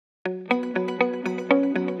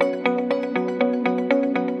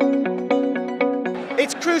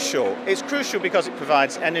It's crucial. It's crucial because it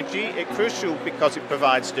provides energy, it's crucial because it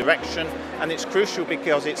provides direction, and it's crucial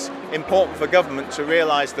because it's important for government to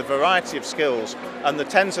realise the variety of skills and the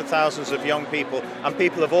tens of thousands of young people and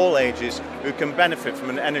people of all ages who can benefit from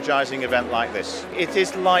an energising event like this. It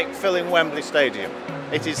is like filling Wembley Stadium.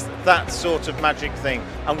 It is that sort of magic thing,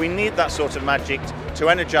 and we need that sort of magic to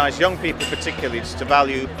energise young people particularly to the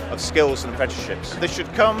value of skills and apprenticeships. They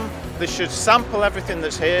should come, they should sample everything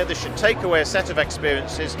that's here, they should take away a set of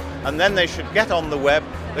experiences, and then they should get on the web,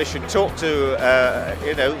 they should talk to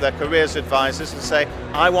their careers advisors and say,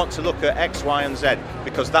 I want to look at X, Y and Z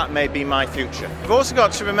because that may be my future. We've also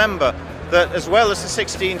got to remember that as well as the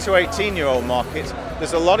 16 to 18-year-old market,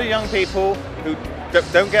 there's a lot of young people who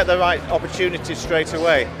don't get the right opportunities straight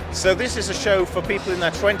away. So this is a show for people in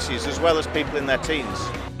their 20s as well as people in their teens.